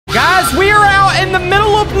in the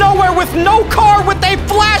middle of nowhere with no car with a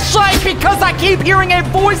flashlight because I keep hearing a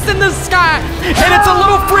voice in the sky. And it's a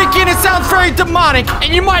little freaky and it sounds very demonic.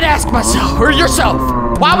 And you might ask myself, or yourself,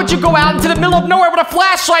 why would you go out into the middle of nowhere with a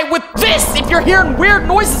flashlight with this if you're hearing weird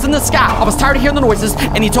noises in the sky? I was tired of hearing the noises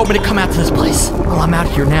and he told me to come out to this place. Well, I'm out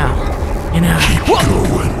here now. You know. Keep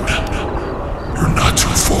going. You're not too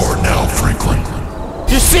far now, Franklin.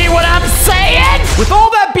 You see what I'm saying? With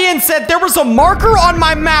all that being said, there was a marker on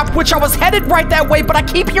my map, which I was headed right that way, but I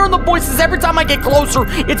keep hearing the voices every time I get closer.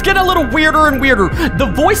 It's getting a little weirder and weirder.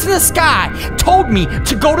 The voice in the sky told me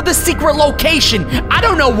to go to the secret location. I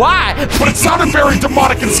don't know why, but it sounded very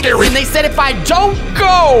demonic and scary. And they said if I don't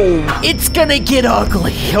go, it's gonna get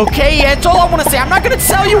ugly, okay? That's all I want to say. I'm not gonna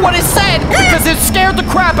tell you what it said because it scared the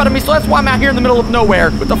crap out of me, so that's why I'm out here in the middle of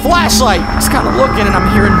nowhere with the flashlight. Just kind of looking and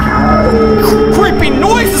I'm hearing creepy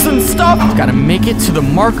noises and stuff. Gotta make it to the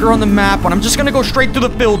marker on the map, and I'm just gonna go straight through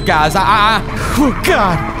the field, guys. Oh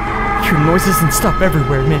God, I hear noises and stuff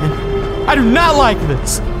everywhere, man. I do not like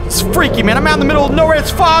this. It's freaky, man. I'm out in the middle of nowhere.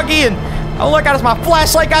 It's foggy, and all I got is my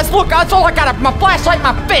flashlight, guys. Look, that's all I got. My flashlight,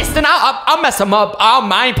 my fist, and I'll mess them up.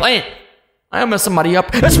 I ain't playing. I'll mess somebody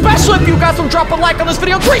up, especially if you guys don't drop a like on this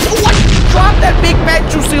video. 3, 2, 1, drop that big, fat,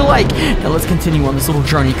 juicy like. Now let's continue on this little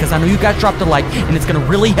journey because I know you guys dropped a like and it's gonna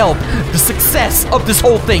really help the success of this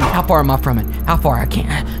whole thing. How far am I from it? How far? I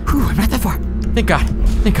can't. Whew, I'm not that far. Thank God.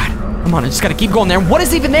 Thank God. Come on, I just gotta keep going there. What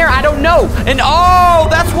is even there? I don't know. And oh,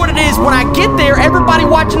 that's what it is. When I get there, everybody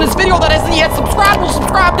watching this video that hasn't yet subscribed will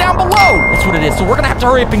subscribe down below. That's what it is. So we're gonna have to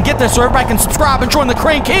hurry up and get there so everybody can subscribe and join the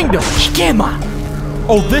Crane Kingdom. Come on.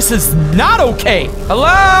 Oh, this is not okay.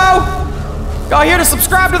 Hello? Y'all here to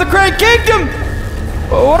subscribe to the Crane Kingdom?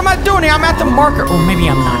 What am I doing here? I'm at the marker. Or maybe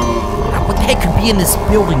I'm not. What the heck could be in this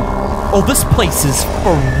building? Oh, this place is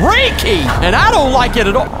freaky. And I don't like it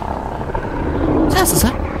at all. What is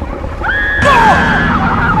that? Oh!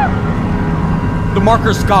 The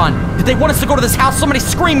marker's gone. Did they want us to go to this house? Somebody's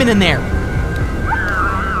screaming in there.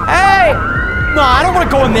 Hey! No, I don't want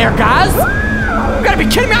to go in there, guys. You gotta be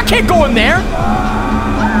kidding me. I can't go in there.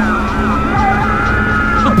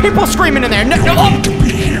 The people screaming in there. No, no. You need to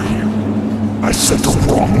be here. I set the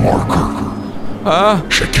wrong marker.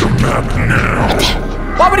 Check your map now.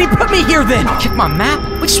 Why would he put me here then? Check my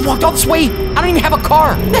map? We just walked all this way. I don't even have a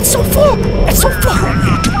car. That's so full. That's so full.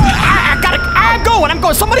 I'm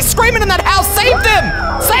going. Somebody's screaming in that house. Save them.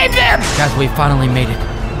 Save them. Guys, we finally made it.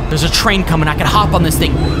 There's a train coming. I can hop on this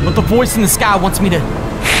thing. But the voice in the sky wants me to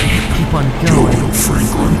keep on going.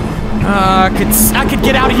 Franklin. I could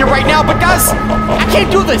get out of here right now, but guys, I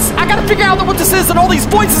can't do this. I gotta figure out what this is and all these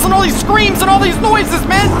voices and all these screams and all these noises,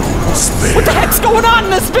 man. What the heck's going on in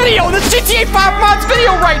this video, in this GTA 5 mods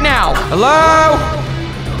video right now? Hello?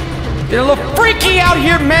 Getting a little freaky out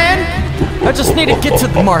here, man. I just need to get to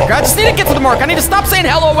the marker. I need to stop saying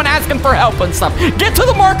hello and asking for help and stuff. Get to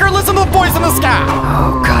the marker, listen to the voice in the sky.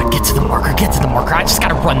 Oh God, get to the marker, I just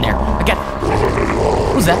gotta run there. I got it.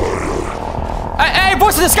 Who's that? Hey,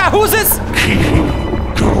 voice in the sky, who is this? Keep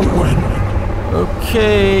going.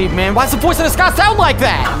 Okay, man, why does the voice in the sky sound like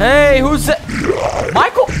that? Hey, who's that?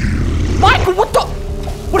 Michael? Michael,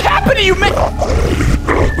 what happened to you, man?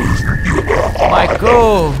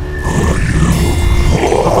 Michael.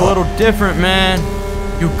 Look a little different, man.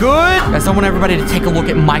 You good? Guys, I want everybody to take a look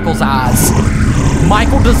at Michael's eyes.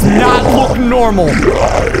 Michael does not look normal.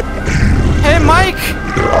 Hey, Mike.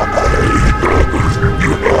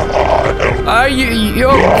 Are you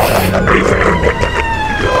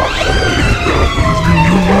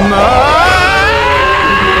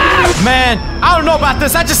Man, I don't know about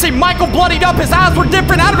this. I just see Michael bloodied up. His eyes were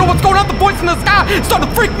different. I don't know what's going on. The voice in the sky it's starting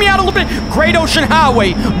to freak me out a little bit. Great Ocean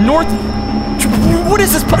Highway, North. What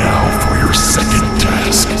is this? Now for your second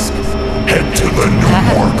task. Head to the new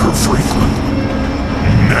marker, Franklin.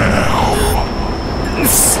 Now.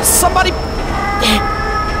 Somebody.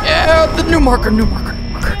 The new marker.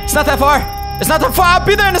 It's not that far. I'll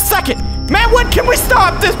be there in a second. Man, when can we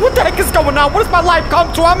stop this? What the heck is going on? What does my life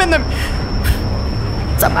come to? I'm in the...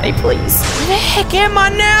 Somebody, please. Where the heck am I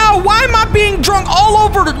now? Why am I being drunk all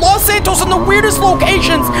over Los Santos in the weirdest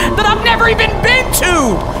locations that I've never even been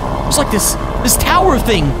to? There's like this tower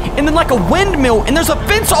thing, and then like a windmill, and there's a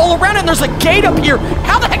fence all around it, and there's a gate up here.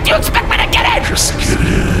 How the heck do you expect me to get in? Just get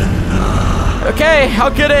in. Okay,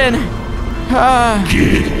 I'll get in.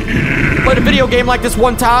 Played a video game like this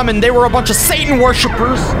one time, and they were a bunch of Satan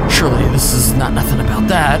worshippers. Surely this is not nothing about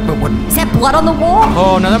that, but what? Is that blood on the wall?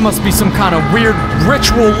 Oh, no, that must be some kind of weird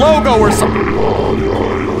ritual logo or something.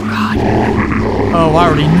 God. Oh, I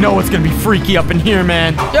already know it's gonna be freaky up in here,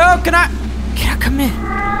 man. Yo, can I come in?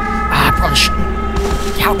 I probably shouldn't.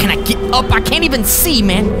 How can I get up? I can't even see,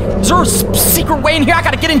 man. Is there a secret way in here? I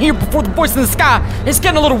gotta get in here before the voice in the sky. It's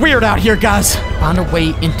getting a little weird out here, guys. Found a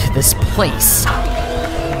way into this place.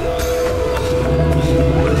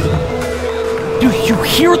 Do you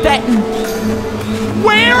hear that?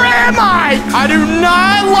 Where am I? I do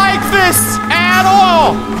not like this at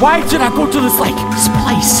all. Why did I go to this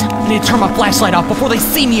place? I need to turn my flashlight off before they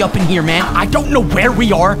see me up in here, man. I don't know where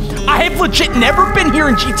we are. I have legit never been here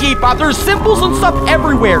in GTA 5. There's symbols and stuff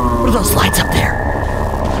everywhere. What are those lights up there?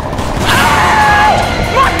 Ah!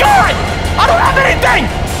 My God! I don't have anything!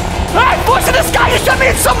 Hey, voice in the sky, you sent me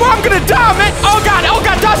in somewhere I'm gonna die, man! Oh God,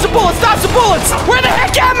 dodge the bullets, dodge the bullets! Where the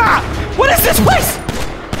heck am I? What is this place?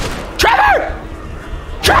 Trevor!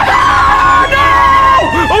 Trevor! No!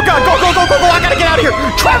 Oh God, go, I gotta get out of here.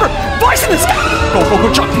 Trevor, voice in the sky. Go,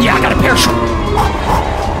 jump. Yeah, I got a parachute.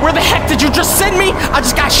 Where the heck did you just send me? I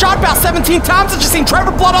just got shot about 17 times. I just seen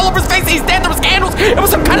Trevor blood all over his face. He's dead, there was candles. It was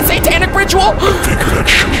some kind of satanic ritual. Think that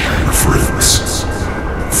show your friends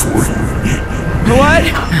before you meet me. What?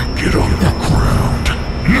 Get on the ground.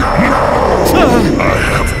 No! I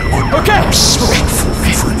have one special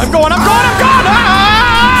for you. I'm going!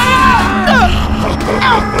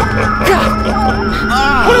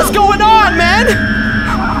 What is going on, man?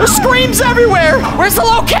 There's screams everywhere! Where's the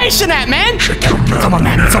location at, man? Check your map. It's on my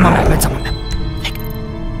map.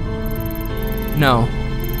 No.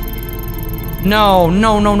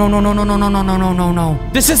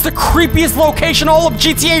 This is the creepiest location all of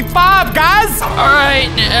GTA 5, guys! Alright,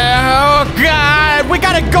 oh God, we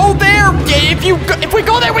gotta go there! If we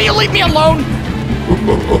go there, will you leave me alone?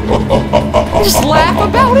 Just laugh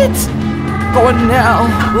about it? Going now.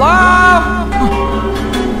 Hello?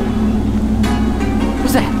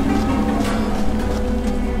 What's that?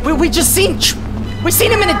 We just seen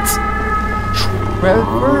him in it.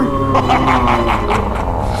 Trevor?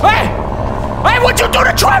 Hey, what'd you do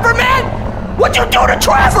to Trevor, man? What'd you do to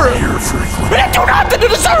Trevor? He didn't do nothing to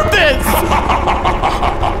deserve this.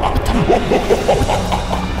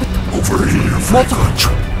 Over here, Franklin.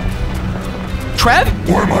 Trev?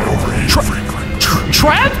 Why am I over here, Franklin?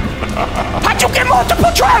 Trev? How'd you get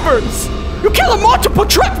multiple Trevors? You killing multiple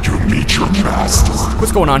Trevors? You meet your master.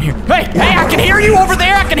 What's going on here? Hey, I can hear you over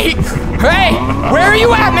there. Hey, where are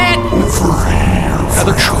you at, man? Over here.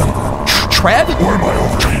 Another Trev? Why am I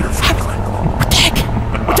over here, Franklin? What the heck?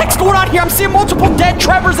 What the heck's going on here? I'm seeing multiple dead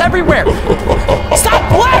Trevors everywhere. Stop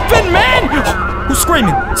laughing, man! Who's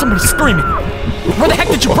screaming? Somebody's screaming. Where the heck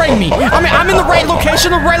did you bring me? I mean, I'm in the right location.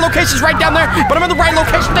 The right location's right down there, but I'm in the right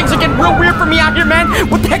location. Things are getting real weird for me out here, man.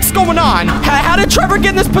 What the heck's going on? How did Trevor get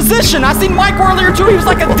in this position? I seen Mike earlier, too. He was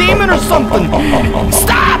like a demon or something.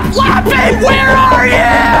 Stop laughing! Where are you?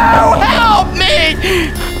 Help me!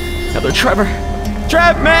 Another Trevor.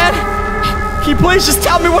 Trev, man. Can you please just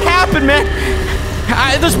tell me what happened, man?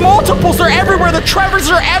 There's multiples. They're everywhere. The Trevors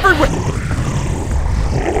are everywhere.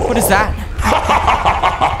 What is that?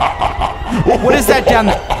 What is that down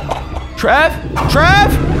there? Trev?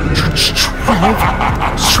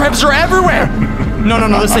 Trevs are everywhere! No,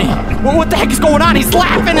 this ain't. What the heck is going on? He's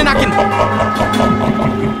laughing and I can...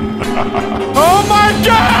 Oh my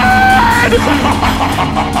God!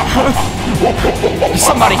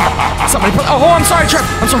 Somebody. Oh, I'm sorry, Trev.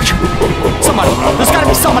 Somebody. There's gotta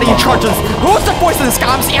be somebody in charge of this. Who's the voice in the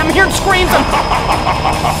sky? I'm hearing screams and...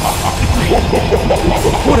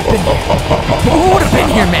 Who would have been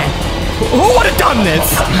here, man? Who would have done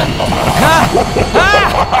this?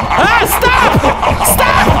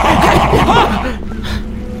 Stop!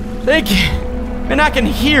 Thank you. And I can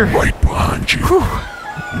hear. Right behind you.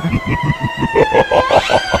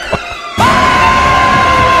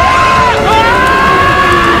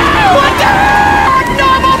 What the heck? No,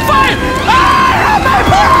 I'm on fire! Help me,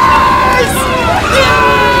 please!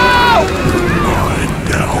 No! Mine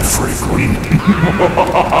now, Franklin.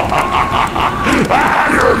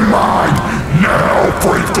 You're mine now,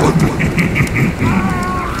 Franklin.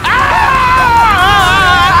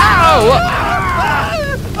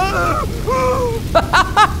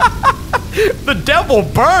 The devil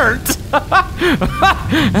burnt.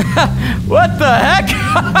 What the heck?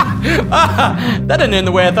 That didn't end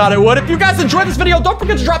the way I thought it would. If you guys enjoyed this video, don't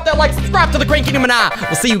forget to drop that like, subscribe to the Crane Kingdom, and I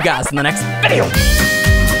will see you guys in the next video.